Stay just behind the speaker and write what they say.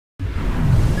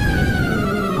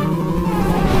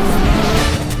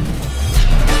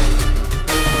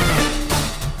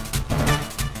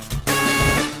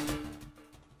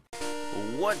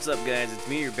What's up guys, it's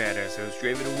me, your badass host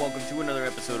Draven, and welcome to another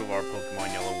episode of our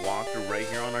Pokemon Yellow walkthrough right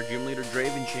here on our Gym Leader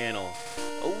Draven channel.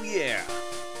 Oh yeah!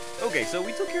 Okay, so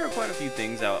we took care of quite a few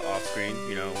things out off screen,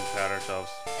 you know, we found ourselves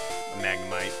a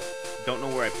Magnemite. Don't know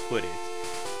where I put it.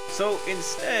 So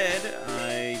instead,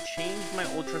 I changed my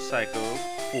Ultra Psycho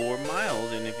for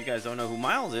Miles, and if you guys don't know who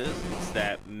Miles is, it's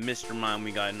that Mr. Mime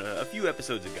we got a few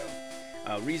episodes ago.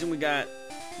 Reason we got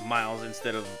Miles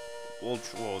instead of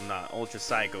not Ultra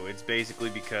Psycho, it's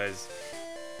basically because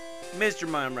Mr.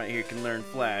 Mime right here can learn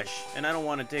Flash, and I don't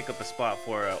want to take up a spot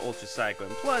for Ultra Psycho.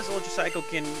 And plus, Ultra Psycho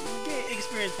can get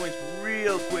experience points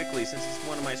real quickly since it's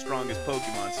one of my strongest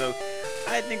Pokemon. So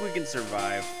I think we can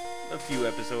survive a few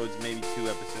episodes, maybe 2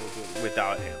 episodes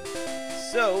without him.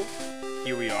 So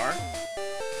here we are,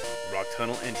 Rock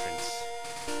Tunnel entrance.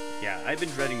 Yeah, I've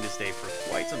been dreading this day for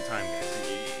quite some time, guys.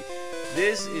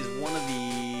 This is one of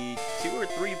the 2 or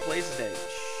 3 places that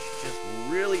just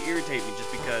really irritate me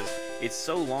just because it's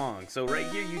so long. So right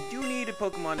here, you do need a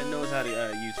Pokemon that knows how to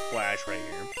use Flash right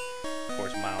here. Of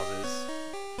course, Miles is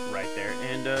right there.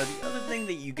 And the other thing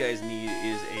that you guys need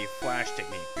is a Flash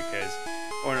technique because,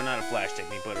 or no, not a Flash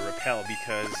technique, but a Repel,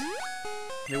 because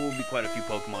there will be quite a few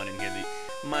Pokemon in here that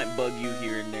might bug you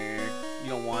here and there. You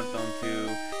don't want them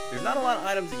to. There's not a lot of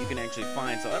items that you can actually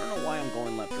find, so I don't know why I'm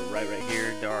going left or right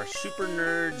here. There are super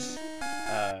nerds,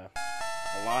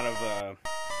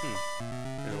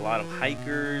 there's a lot of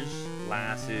hikers,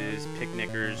 lasses,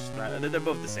 picnickers. They're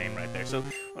both the same right there. So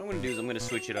what I'm going to do is I'm going to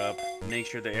switch it up, make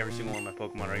sure that every single one of my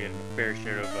Pokemon are getting a fair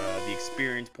share of the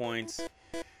experience points.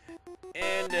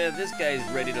 And this guy's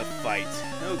ready to fight.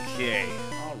 Okay,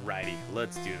 alrighty,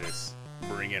 let's do this.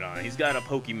 Bring it on. He's got a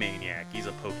Pokemaniac. He's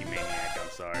a Pokemaniac,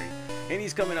 I'm sorry. And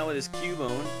he's coming out with his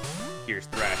Cubone. Here's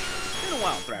Thrasher. It's been a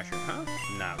while, Thrasher, huh?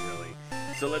 Not really.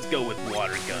 So let's go with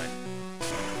Water Gun.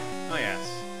 Oh yes.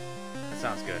 That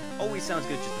sounds good. Always sounds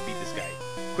good just to beat this guy.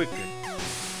 Quick good.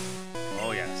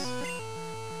 Oh yes.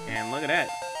 And look at that.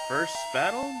 First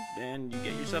battle, and you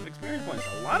get yourself experience points.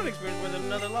 A lot of experience points at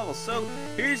another level. So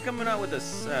here he's coming out with a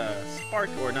Spark,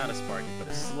 or not a Sparky, but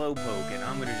a Slowpoke. And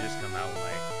I'm going to just come out with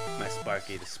my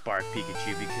Sparky, the Spark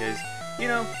Pikachu, because, you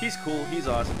know, he's cool, he's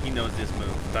awesome, he knows this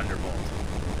move, Thunderbolt.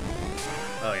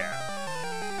 Oh yeah.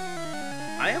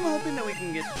 I am hoping that we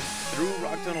can get through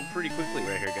Rock Tunnel pretty quickly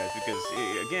right here, guys, because,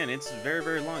 again, it's very,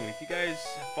 very long. And if you guys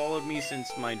followed me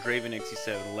since my Draven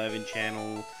XC711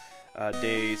 channel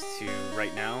days to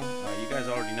right now, you guys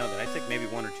already know that I take maybe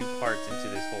 1 or 2 parts into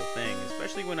this whole thing,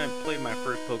 especially when I played my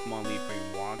first Pokemon Leaf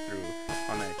Green walkthrough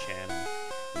on that channel.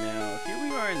 Now, here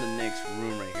we are in the next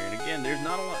room right here, and again, there's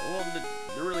not a lot, well,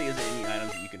 there really isn't any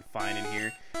items that you can find in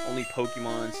here, only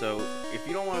Pokemon, so if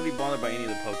you don't want to be bothered by any of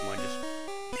the Pokemon, just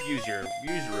use your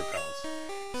repels.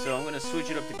 So I'm going to switch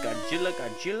it up to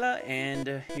Godzilla,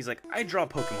 and he's like, I draw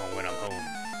Pokemon when I'm home.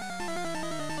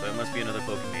 So it must be another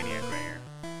Pokemaniac right here.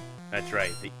 That's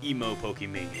right, the Emo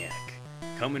Pokemaniac.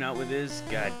 Coming out with his,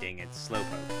 god dang it, Slowpoke.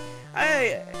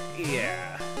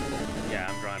 Yeah,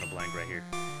 I'm drawing a blank right here.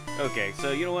 Okay,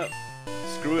 so you know what?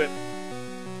 Screw it.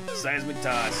 Seismic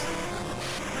Toss.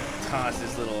 Toss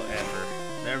this little effer.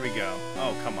 There we go.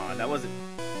 Oh, come on. That wasn't...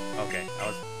 Okay,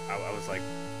 I was like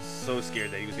so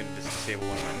scared that he was going to just disable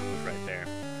one of my moves right there.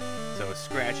 So a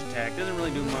Scratch attack doesn't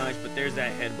really do much, but there's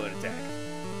that headbutt attack.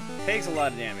 Takes a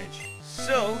lot of damage.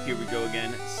 So, here we go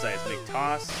again. Seismic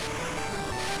Toss.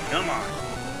 Come on.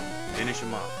 Finish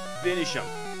him off. Finish him.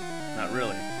 Not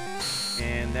really.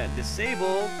 And that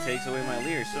disable takes away my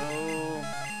Leer, so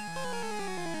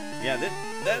yeah,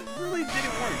 that really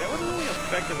didn't work. That wasn't really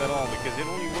effective at all because it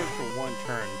only worked for 1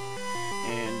 turn.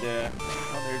 And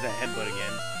oh, there's that headbutt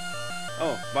again.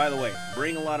 Oh, by the way,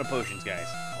 bring a lot of potions, guys.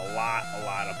 A lot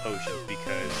of potions,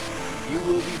 because you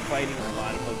will be fighting a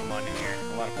lot of Pokemon in here.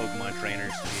 A lot of Pokemon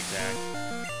trainers, to be exact.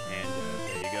 And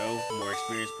there you go. More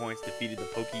experience points. Defeated the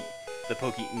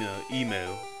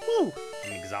Emo. Woo!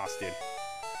 I'm exhausted.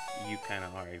 You kind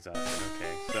of are exhausted.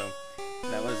 Okay, so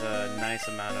that was a nice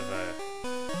amount of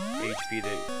HP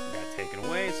that got taken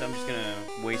away. So I'm just gonna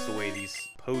waste away these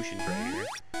potions right here,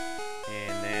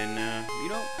 and then you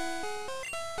know,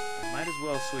 I might as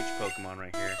well switch Pokemon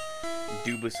right here.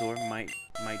 Dubasaur might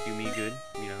do me good,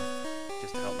 you know,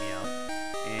 just to help me out.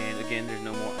 And again, there's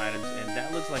no more items, and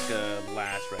that looks like a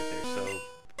last right there. So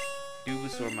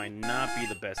Dubasaur might not be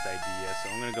the best idea. So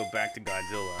I'm gonna go back to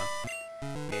Godzilla,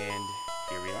 and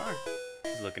here we are.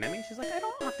 She's looking at me. She's like, I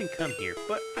don't often come here,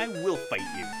 but I will fight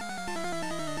you.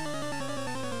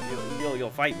 You'll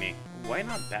fight me. Why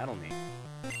not battle me?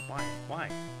 Why?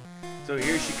 So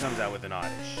here she comes out with an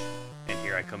Oddish. And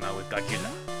here I come out with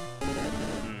Godzilla.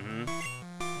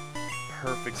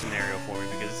 Perfect scenario for me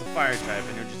because it's a fire type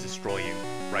and it'll just destroy you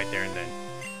right there and then.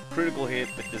 critical hit,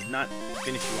 but does not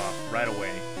finish you off right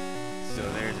away. So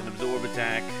there's an absorb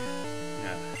attack.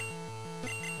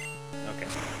 Okay.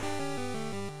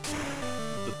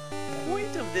 The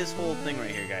point of this whole thing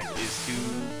right here, guys, is to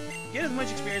get as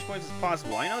much experience points as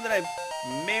possible. I know that I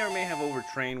may or may have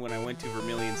overtrained when I went to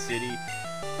Vermilion City,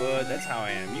 but that's how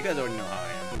I am. You guys already know how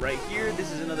I am. But right here,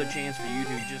 this is another chance for you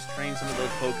to just train some of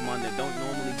those Pokemon that don't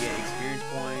normally get experience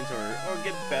points or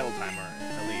get battle timer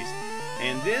at least.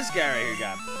 And this guy right here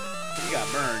got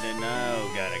burned, and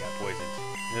oh god, I got poisoned.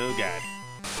 Oh god.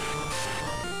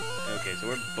 Okay, so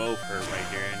we're both hurt right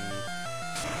here, and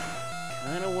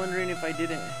kind of wondering if I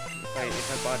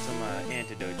bought some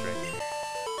antidotes right here.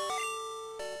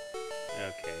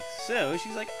 Okay, so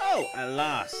she's like, oh, I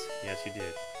lost. Yes, you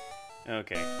did.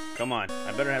 Okay, come on.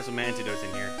 I better have some antidotes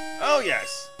in here. Oh,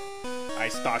 yes! I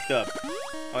stocked up.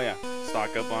 Oh, yeah.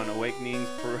 Stock up on awakenings,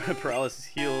 paralysis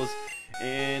heals,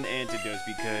 and antidotes,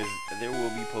 because there will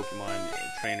be Pokemon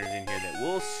trainers in here that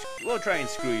will try and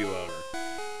screw you over.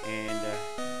 And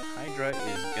Hydra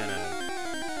is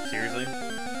gonna... Seriously?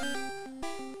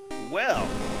 Well...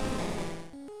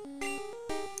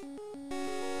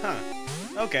 Huh.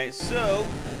 Okay, so,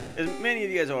 as many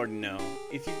of you guys already know,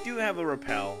 if you do have a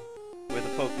Repel with a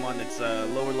Pokemon that's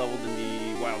lower level than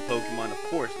the wild Pokemon, of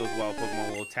course those wild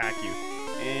Pokemon will attack you.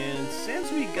 And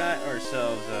since we got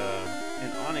ourselves an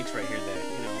Onix right here that,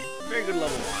 you know, very good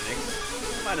level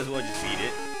Onix, might as well just beat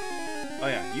it. Oh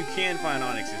yeah, you can find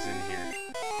Onixes in here.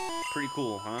 Pretty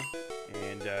cool, huh?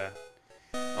 And,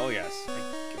 oh yes,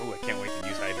 I can't wait to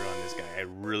use Hydra on this guy. I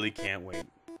really can't wait.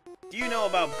 Do you know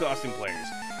about costume players?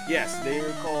 Yes, they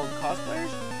are called cosplayers?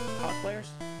 Cosplayers? Is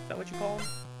that what you call them?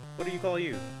 What do you call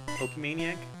you?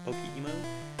 Pokemaniac? Poke-emo?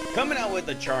 Coming out with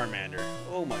a Charmander.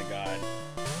 Oh my god.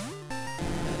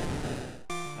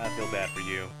 I feel bad for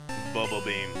you. Bubble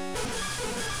Beam.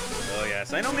 Oh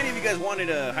yes, I know many of you guys wanted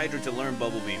a Hydra to learn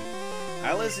Bubble Beam.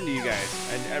 I listened to you guys.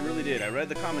 I really did. I read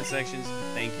the comment sections.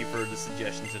 Thank you for the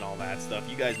suggestions and all that stuff.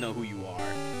 You guys know who you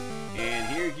are. And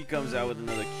here he comes out with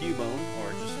another Cubone,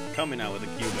 or just coming out with a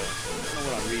Cubone. I don't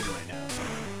know what I'm reading right now.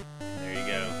 There you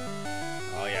go.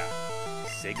 Oh yeah.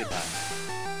 Say goodbye.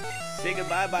 Say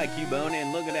goodbye, Cubone,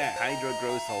 and look at that. Hydra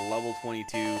grows to level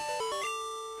 22.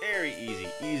 Very easy.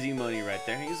 Easy money right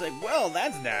there. He's like, well,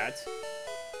 that's that.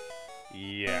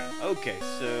 Yeah. Okay,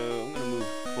 so I'm going to move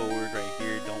forward right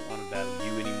here. Don't want to battle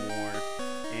you anymore.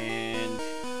 And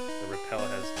the Repel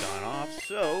has gone off,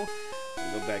 so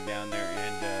I'll go back down there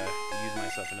and use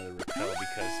myself another Repel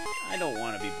because I don't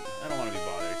want to be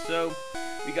bothered. So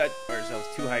we got ourselves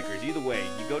two hikers. Either way,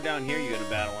 you go down here, you're gonna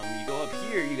battle him. You go up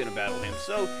here, you're gonna battle him.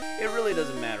 So it really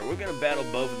doesn't matter. We're gonna battle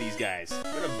both of these guys.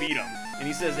 We're gonna beat him. And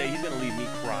he says that he's gonna leave me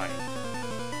crying.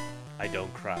 I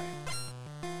don't cry.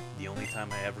 The only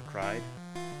time I ever cried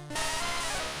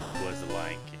was The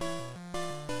Lion King.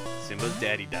 Simba's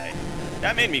daddy died.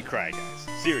 That made me cry, guys.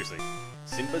 Seriously.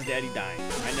 Simba's daddy dying.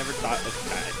 I never thought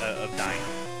of dying,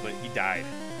 but he died.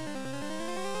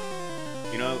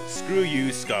 You know, screw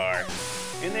you, Scar.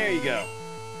 And there you go.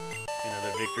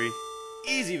 Another victory.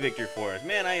 Easy victory for us.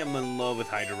 Man, I am in love with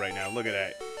Hydra right now. Look at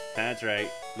that. That's right.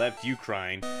 Left you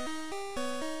crying.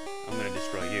 I'm gonna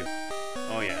destroy you.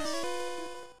 Oh, yes.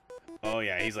 Oh,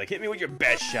 yeah. He's like, hit me with your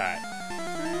best shot.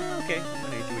 Okay. I'm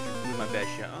gonna hit you with my best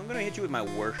shot. I'm gonna hit you with my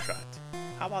worst shot.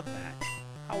 How about that?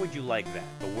 How would you like that?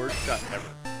 The worst shot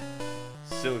ever.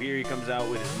 So here he comes out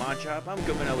with his Machop. I'm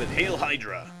coming out with Hail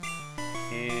Hydra.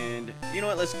 And you know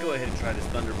what? Let's go ahead and try this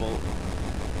Thunderbolt.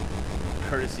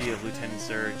 Courtesy of Lieutenant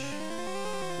Surge.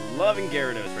 Loving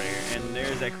Gyarados right here. And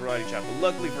there's that Karate Chop. But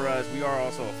luckily for us, we are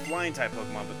also a flying type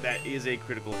Pokemon, but that is a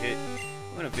critical hit.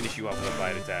 I'm going to finish you off with a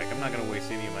Bite Attack. I'm not going to waste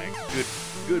any of my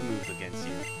good moves against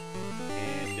you.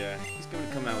 And he's going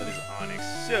to come out with his Onix.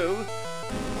 So,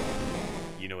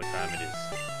 you know what time it is.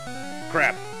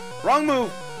 Crap! Wrong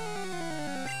move!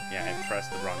 Yeah, I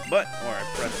pressed the wrong button, or I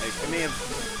may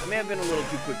have been a little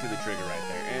too quick to the trigger right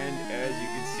there. And as you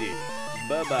can see,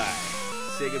 bye-bye.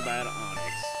 Say goodbye to Onix.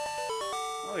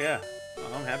 Oh yeah,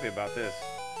 I'm happy about this.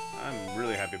 I'm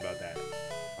really happy about that.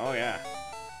 Oh yeah.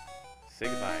 Say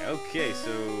goodbye. Okay,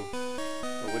 so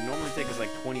what would normally take us like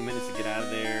 20 minutes to get out of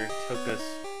there took us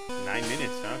 9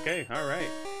 minutes. Okay, alright.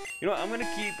 You know what, I'm going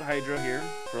to keep Hydra here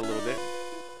for a little bit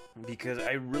because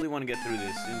I really want to get through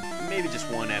this in maybe just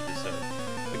one episode.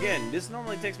 Again, this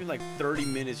normally takes me like 30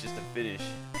 minutes just to finish,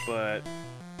 but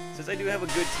since I do have a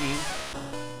good team,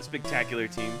 a spectacular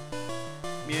team,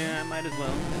 yeah, I might as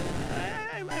well.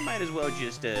 I might as well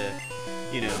just,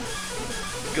 you know,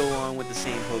 go on with the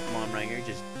same Pokemon right here.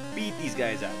 Just beat these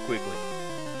guys out quickly.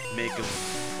 Make them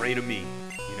pray to me,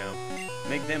 you know.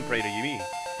 Make them pray to me.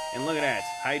 And look at that.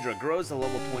 Hydra grows to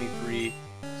level 23.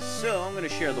 so I'm gonna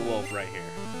share the wolf right here.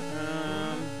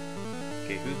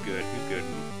 Okay, who's good? Who's good?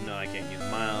 No, I can't use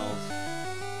Miles.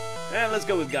 And let's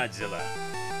go with Godzilla.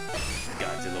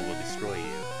 Godzilla will destroy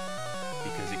you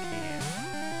because it can.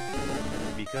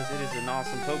 Because it is an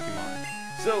awesome Pokemon.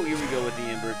 So here we go with the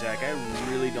Ember attack. I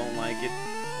really don't like it.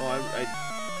 Well,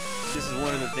 this is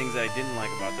one of the things that I didn't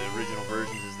like about the original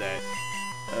versions is that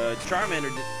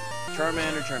Charmander,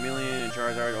 Charmeleon, and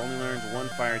Charizard only learns one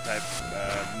fire type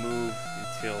move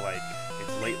until like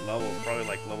its late levels, probably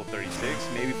like level 36,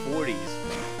 maybe 40s.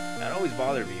 That always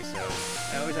bothered me, so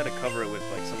I always had to cover it with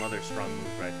like some other strong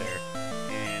move right there.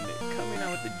 And coming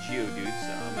out with the Geodude,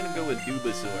 so I'm gonna go with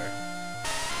Dubasaur.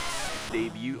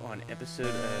 Debut on episode,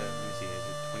 let me see, is it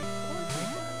 24,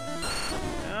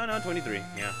 25? No, 23,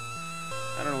 yeah.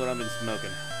 I don't know what I've been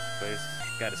smoking, but it's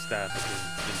gotta stop because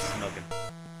it's been smoking.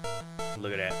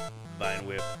 Look at that, Vine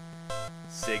Whip.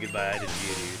 Say goodbye to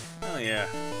Geodude. Oh yeah,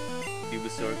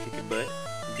 Dubasaur kicking butt.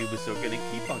 Dubasaur gonna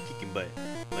keep on kicking butt.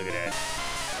 Look at that.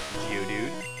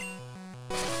 Geodude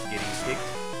getting kicked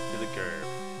to the curb.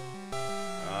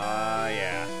 Ah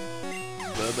yeah.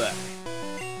 Bye-bye.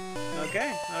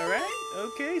 Okay, alright.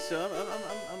 Okay, so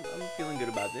I'm feeling good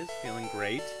about this. Feeling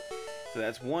great. So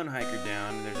that's one hiker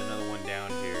down, and there's another one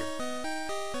down here.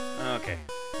 Okay,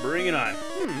 bring it on.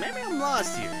 Maybe I'm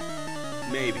lost here.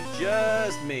 Maybe,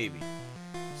 just maybe.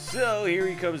 So here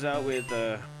he comes out with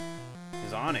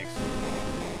his Onix.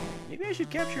 Maybe I should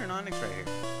capture an Onix right here.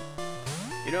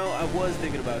 You know, I was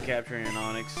thinking about capturing an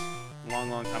Onix a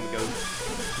long time ago.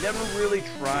 Never really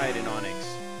tried an Onix.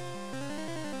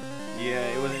 Yeah,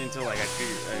 it wasn't until like I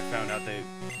found out that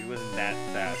it wasn't that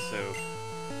fast, so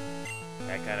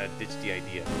I kind of ditched the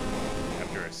idea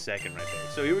after a second right there.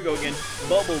 So here we go again.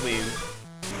 Bubble Beam.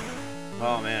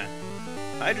 Oh man.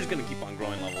 Hydra's gonna keep on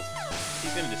growing levels.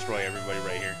 He's gonna destroy everybody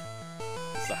right here.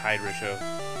 It's the Hydra show.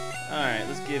 Alright,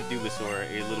 let's give Dubasaur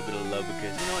a little bit of love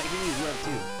because, you know what, he needs love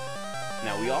too.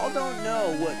 Now, we all don't know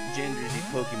what genders these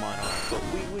Pokemon are, but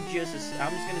we would just,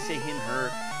 I'm just gonna say him, her.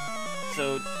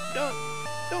 So, don't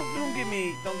give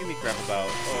me crap about,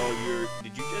 oh,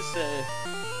 did you just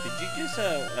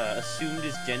assume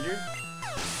this gender?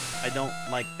 I don't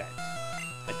like that.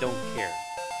 I don't care.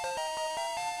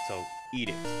 So, eat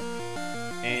it.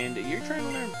 And you're trying to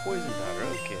learn poison powder.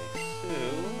 Okay, so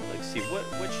let's see. What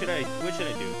should I do? What should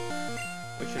I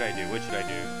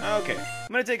do? Okay,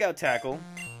 I'm gonna take out Tackle,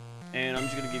 and I'm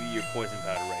just gonna give you your poison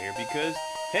powder right here because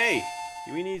hey,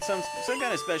 we need some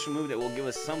kind of special move that will give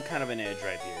us some kind of an edge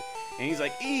right here. And he's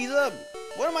like, ease up.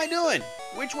 What am I doing?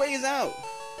 Which way is out?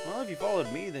 Well, if you followed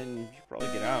me, then you should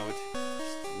probably get out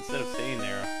instead of staying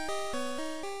there.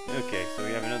 Okay, so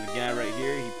we have another guy right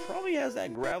here. He probably has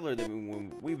that Graveler that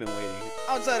we've been waiting.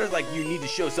 Outsiders like you need to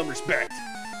show some respect.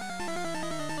 You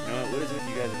know what is with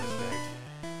you guys in respect?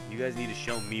 You guys need to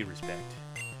show me respect.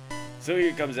 So here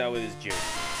he comes out with his joke.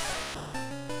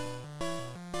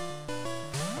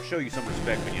 I'll show you some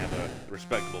respect when you have a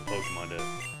respectable Pokemon to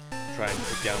try and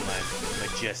put down my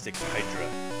Majestic Hydra.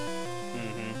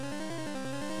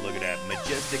 Look at that.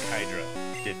 Majestic Hydra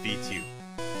defeats you.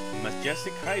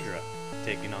 Majestic Hydra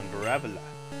taking on Graveler.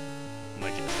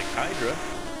 Majestic Hydra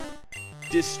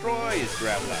destroys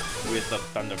Graveler with a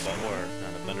Thunderbolt, or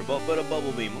not a Thunderbolt, but a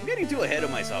Bubble Beam. I'm getting too ahead of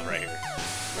myself right here.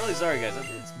 I'm really sorry, guys.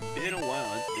 It's been a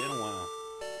while.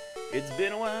 It's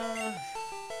been a while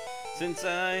since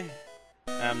I'm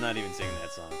not even singing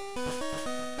that song.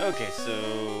 Okay, so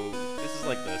this is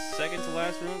like the second to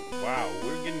last room. Wow,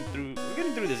 we're getting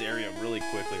through this area really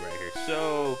quickly right here.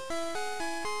 So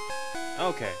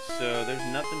okay, so there's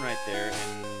nothing right there,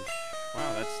 and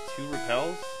wow, that's 2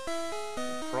 repels.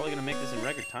 Probably gonna make this in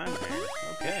record time here.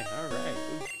 Okay, alright.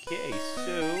 Okay,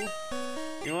 so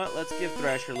you know what? Let's give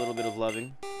Thrasher a little bit of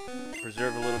loving.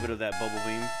 Preserve a little bit of that Bubble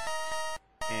Beam.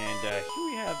 And here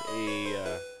we have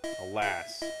a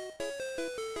lass.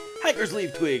 Hikers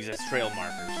leave twigs as trail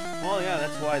markers. Well, yeah,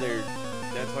 that's why they're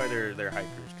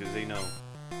hikers, because they know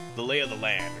the lay of the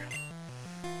land.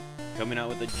 Coming out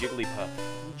with a Jigglypuff.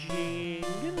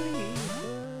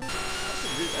 Jigglypuff. I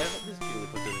hope this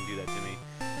Jigglypuff doesn't do that to me.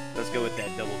 Let's go with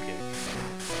that double kick.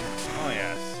 Oh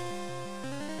yes.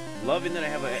 Loving that I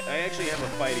actually have a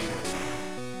fighting.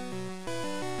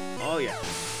 Oh yeah.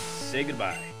 Say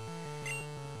goodbye.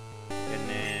 And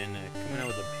then coming out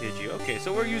with a Pidgey. Okay,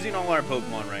 so we're using all our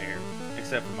Pokemon right here,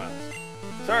 except for Miles.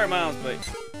 Sorry, Miles, but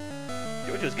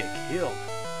you'll just get killed.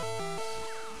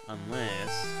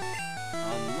 Unless.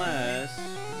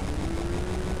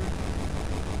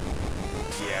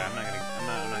 Yeah, I'm not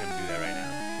gonna do that right now.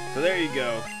 So there you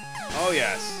go. Oh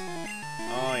yes.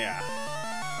 Oh yeah.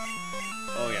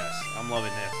 Oh yes. I'm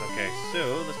loving this. Okay,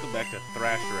 so let's go back to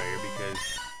Thrasher right here because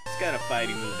it's got a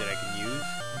fighting move that I can use.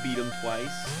 Beat him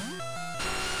twice.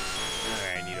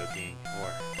 Alright, Nidoking.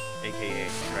 Or, aka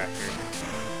Thrasher.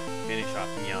 Finish off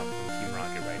Meowth from Team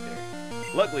Rocket right there.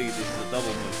 Luckily, this is a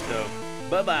double move, so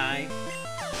bye-bye.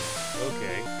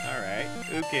 Okay, alright,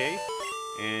 okay.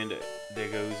 And there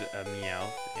goes a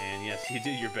Meowth. And yes, you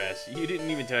did your best. You didn't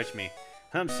even touch me.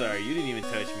 I'm sorry, you didn't even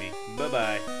touch me.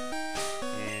 Bye-bye.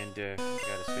 And,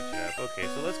 gotta switch it up. Okay,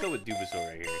 so let's go with Dubasaur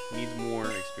right here. Needs more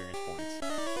experience points.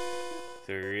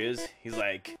 There he is. He's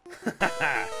like,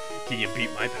 haha, can you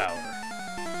beat my power?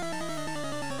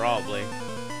 Probably.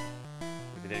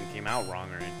 If it didn't came out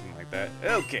wrong or anything like that.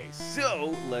 Okay,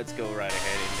 so let's go right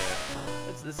ahead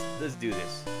and let's do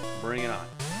this. Bring it on.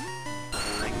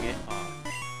 Bring it on.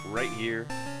 Right here,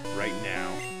 right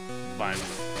now. Vine Whip.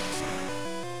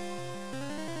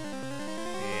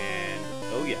 And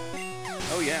oh yeah.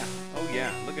 Oh yeah. Oh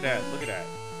yeah. Look at that. Look at that.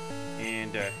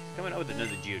 And coming out with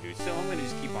another Geodude. So I'm gonna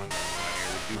just keep on going right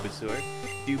here with Dubasaur.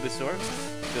 Dubasaur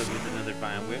goes with another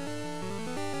Vine Whip.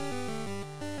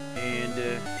 And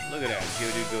look at that,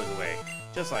 Geodude goes away.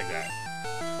 Just like that.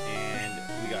 And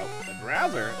we got a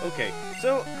Growler. Okay,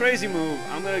 so crazy move.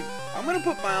 I'm gonna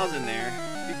put Miles in there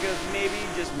because maybe,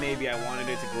 just maybe, I wanted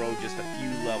it to grow just a few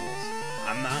levels.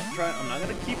 I'm not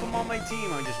gonna keep him on my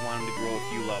team, I just want him to grow a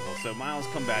few levels. So Miles,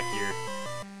 come back here.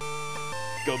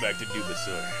 Go back to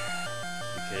Dubasaur.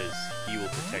 Because he will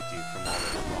protect you from all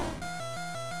that is wrong.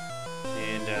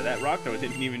 And that Rock Throw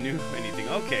didn't even do anything.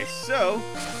 Okay, so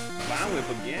Vine Whip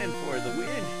again for the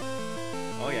win.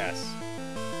 Oh yes.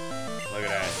 Look at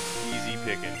that. Easy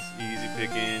pickings. Easy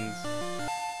pickings.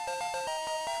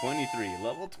 23.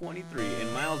 Level 23.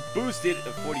 And Miles boosted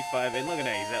at 45. And look at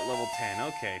that. He's at level 10.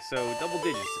 Okay, so double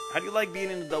digits. How do you like being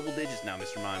in the double digits now,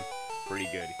 Mr. Mime? Pretty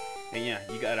good. And yeah,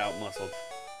 you got out-muscled.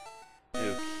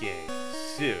 Okay,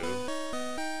 so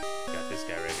got this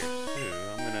guy right here. So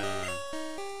I'm gonna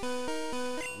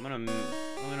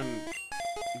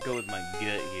go with my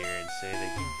gut here and say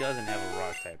that he doesn't have a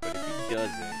rock type. But if he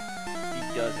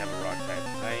does have a rock type,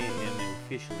 I am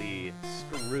officially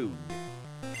screwed.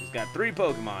 He's got 3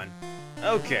 Pokemon.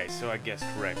 Okay, so I guessed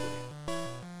correctly.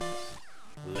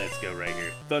 Let's go right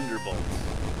here. Thunderbolt.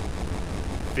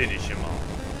 Finish him off.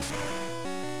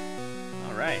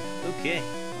 Alright, okay.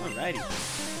 Alrighty.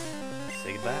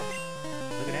 Say goodbye.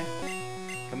 Look at that.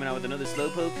 Coming out with another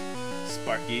Slowpoke.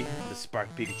 Sparky, the Spark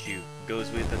Pikachu, goes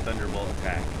with the Thunderbolt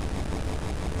attack.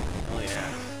 Oh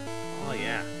yeah. Oh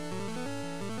yeah.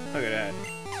 Look at that.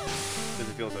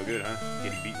 Doesn't feel so good, huh?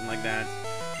 Getting beaten like that.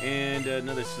 And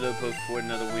another Slowpoke for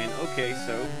another win. Okay,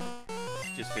 so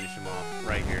let's just finish him off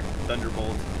right here.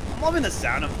 Thunderbolt. I'm loving the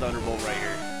sound of Thunderbolt right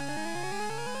here.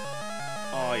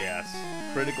 Oh yes.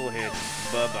 Critical hit.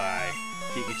 Bye-bye.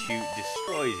 Pikachu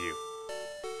destroys you.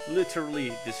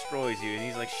 Literally destroys you. And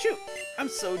he's like, shoot, I'm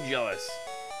so jealous.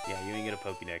 Yeah, you ain't get a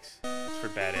Pokedex. It's for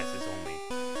badasses only.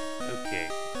 Okay,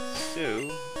 so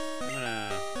I'm gonna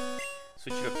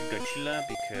switch it up to Godzilla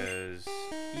because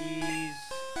he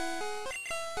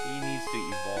needs to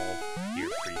evolve here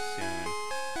pretty soon.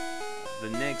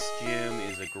 The next gym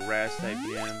is a grass type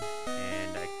gym,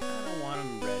 and I kind of want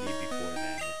him ready before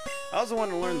then. I also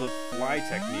want to learn the fly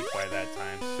technique by that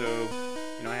time, so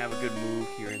you know, I have a good move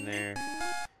here and there.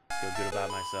 Feel good about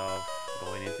myself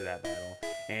going into that battle.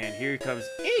 And here comes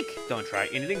Eek! Don't try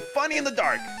anything funny in the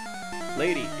dark!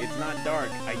 Lady, it's not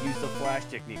dark. I use the flash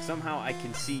technique. Somehow I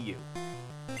can see you.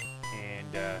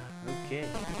 And, okay.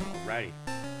 Alrighty.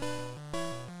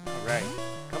 Alright.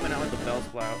 Coming out with the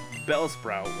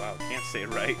Bellsprout. Wow, can't say it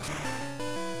right.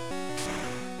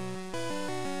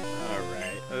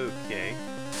 Alright, okay.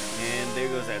 And there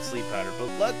goes that sleep powder. But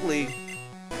luckily,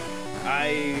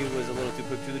 I was a little too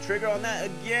quick to the trigger on that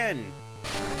again.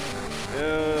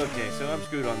 Okay, so I'm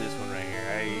screwed on this one right here.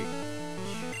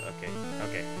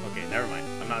 Okay, never mind.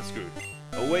 I'm not screwed.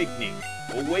 Awakening.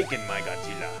 Awaken my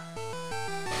Godzilla.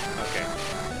 Okay.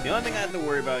 The only thing I have to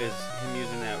worry about is him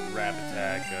using that Rap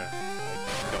Attack. I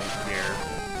don't care. I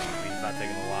mean, it's not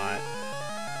taking a lot.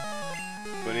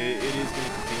 But it is going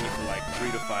to continue for like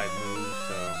 3 to 5 moves,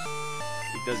 so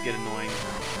it does get annoying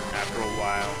after a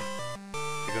while.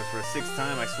 It goes for a 6th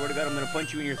time. I swear to God, I'm going to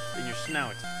punch you in your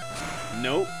snout.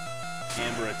 Nope.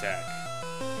 Amber attack.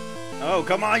 Oh,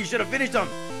 come on. You should have finished him.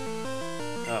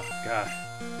 Oh, God.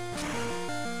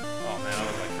 Oh, man. I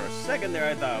was like, for a second there,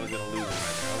 I thought I was going to lose him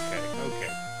right there.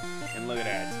 Okay. And look at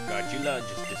that. Godzilla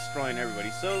just destroying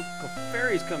everybody. So,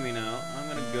 Clefairy's coming out. I'm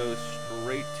going to go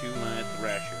straight to my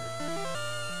Thrasher.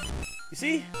 You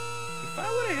see? If I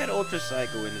would have had Ultra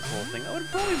Psycho in this whole thing, I would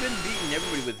have probably been beating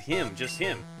everybody with him. Just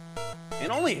him.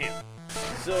 And only him.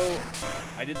 So,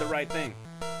 I did the right thing.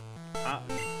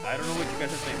 I I don't know what you guys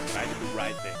are saying, but I did the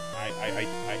right thing.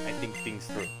 I think things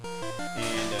through.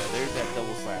 And there's that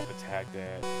double slap attack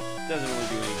that doesn't really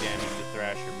do any damage to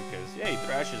Thrasher because, hey,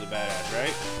 Thrasher's a badass,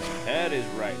 right? That is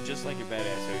right, just like your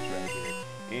badass host right here.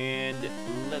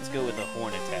 And let's go with a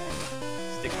horn attack.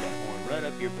 Stick that horn right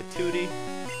up your patootie.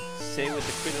 Say with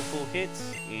the critical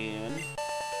hits, and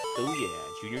oh yeah,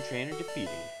 Junior Trainer defeated.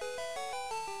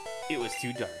 It was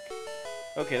too dark.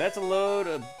 Okay, that's a load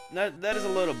of that is a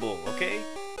load of bull. Okay,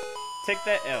 take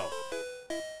that L.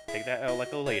 Take that L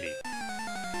like a lady.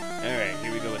 All right,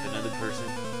 here we go with another person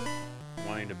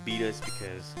wanting to beat us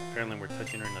because apparently we're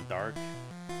touching her in the dark.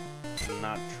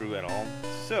 Not true at all.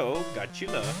 So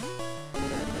Godzilla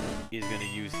is gonna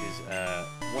use his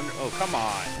wonder. Oh, come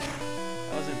on,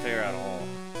 that wasn't fair at all.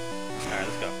 All right,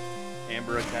 let's go.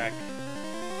 Amber attack.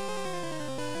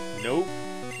 Nope.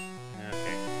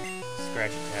 Okay.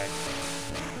 Scratch attack.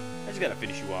 I just gotta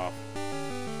finish you off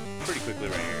pretty quickly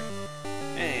right here.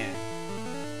 And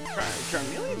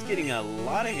Charmeleon's getting a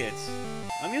lot of hits.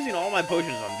 I'm using all my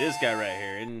potions on this guy right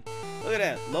here, and look at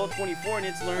that, level 24, and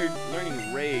it's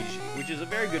learning Rage, which is a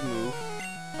very good move.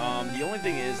 The only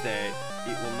thing is that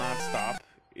it will not stop.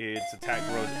 Its attack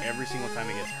grows every single time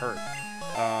it gets hurt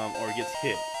or it gets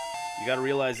hit. You gotta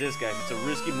realize this, guys. It's a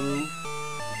risky move,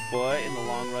 but in the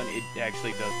long run, it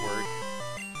actually does work.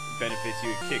 It benefits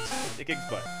you. It kicks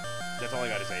butt. That's all I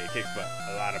gotta say. It kicks butt.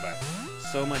 A lot of butt.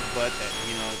 So much butt that,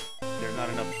 you know, there's not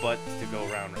enough butt to go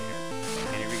around right here.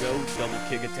 And here we go. Double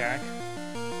kick attack.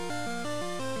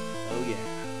 Oh, yeah.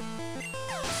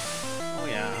 Oh,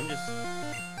 yeah. I'm just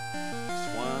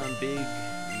one big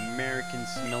American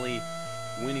smelly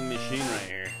winning machine right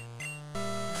here.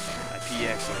 IP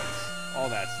excellence. All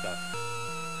that stuff.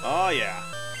 Oh, yeah.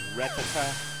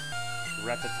 Rattata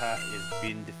has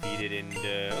been defeated, and,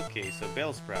 okay, so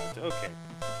Bellsprout. Okay.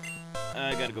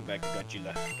 I gotta go back to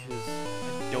Godzilla, because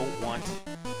I don't want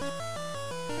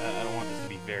this to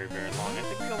be very, very long. I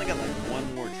think we only got, like,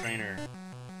 one more trainer,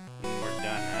 and we're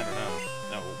done. I don't know.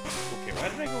 No. Okay, why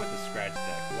did I go with the scratch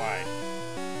deck? Why?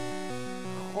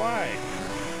 Why?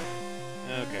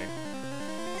 Okay.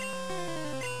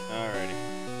 Alrighty.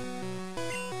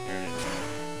 Here it is.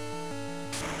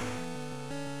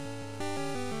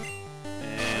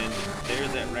 And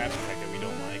there's that rap attack that we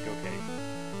don't like. Okay.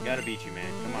 Gotta beat you,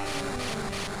 man. Come on.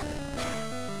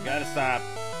 Gotta stop.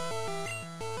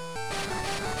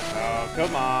 Oh,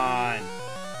 come on.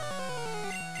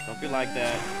 Don't be like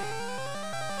that.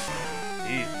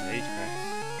 Jesus H. Christ.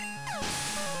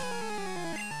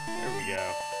 There we go.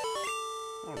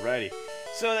 Alrighty.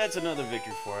 So that's another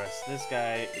victory for us. This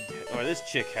guy, or this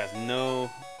chick, has no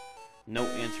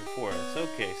answer for us.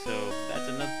 Okay, so that's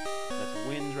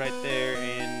wins right there,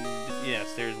 and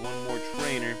yes, there's one more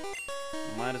trainer.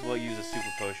 Might as well use a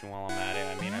super potion while I'm at it.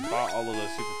 I mean, I bought all of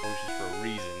those super potions for a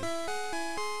reason.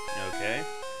 Okay.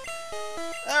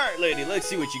 Alright, lady, let's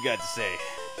see what you got to say.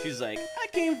 She's like, I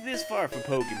came this far for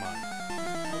Pokemon.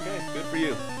 Okay, good for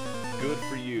you. Good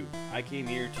for you. I came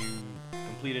here to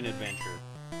complete an adventure.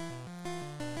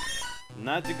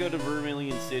 Not to go to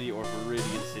Vermilion City or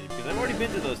Viridian City, because I've already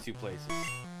been to those two places.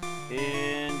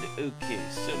 And, okay,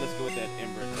 so let's go with that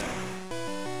Ember attack.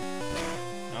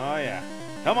 Oh, yeah.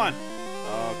 Come on!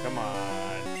 Oh, come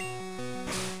on.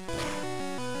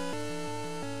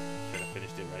 Should have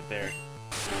finished it right there.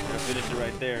 Should have finished it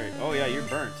right there. Oh, yeah, you're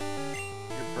burnt.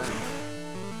 You're burnt.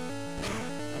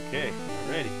 Okay,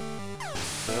 we're ready.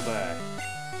 Bye-bye.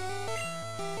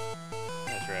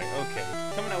 That's right, okay.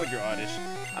 Coming out with your Oddish.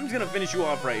 I'm just gonna finish you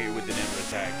off right here with an Ember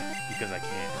attack, because I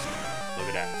can. Look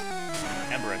at that.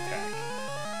 Ember attack.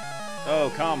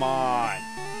 Oh, come on!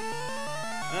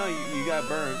 Well, you got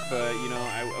burnt, but, you know,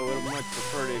 I would have much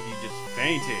preferred if you just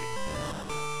fainted.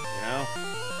 You know?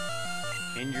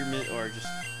 End your or just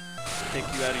take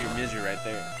you out of your misery right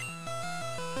there.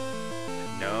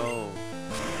 No.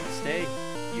 Stay.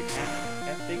 You have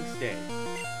to effing stay.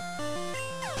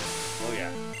 Oh,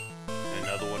 yeah.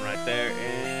 Another one right there,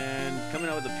 and coming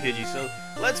out with a Pidgey. So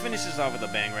let's finish this off with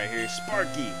a bang right here.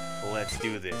 Sparky, let's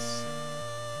do this.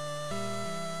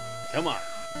 Come on.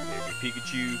 There's your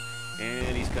Pikachu,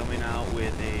 and he's coming out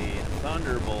with a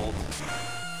Thunderbolt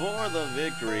for the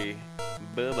victory.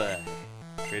 Bye-bye.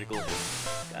 Critical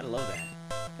hit. Gotta love that.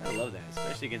 Gotta love that,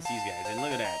 especially against these guys. And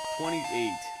look at that,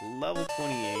 28, level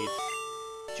 28.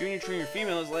 Junior Trainer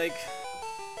Female is like,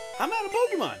 I'm out of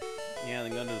Pokemon. Yeah,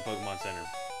 then go to the Pokemon Center.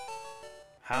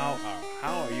 How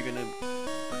are you gonna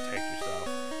protect yourself?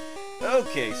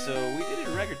 Okay, so we did it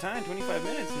in record time, 25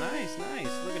 minutes. Nice,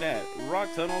 nice. Look at that.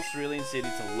 Rock Tunnel, Cerulean City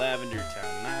to Lavender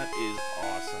Town. That is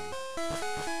awesome.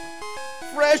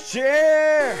 Fresh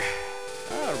air!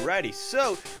 Alrighty,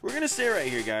 so we're gonna stay right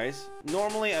here, guys.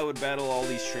 Normally I would battle all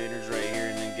these trainers right here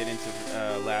and then get into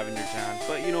Lavender Town,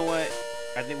 but you know what?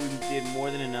 I think we did more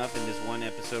than enough in this one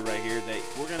episode right here that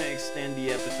we're gonna extend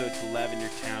the episode to Lavender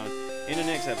Town in the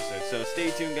next episode. So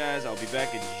stay tuned, guys. I'll be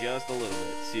back in just a little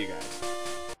bit. See you guys.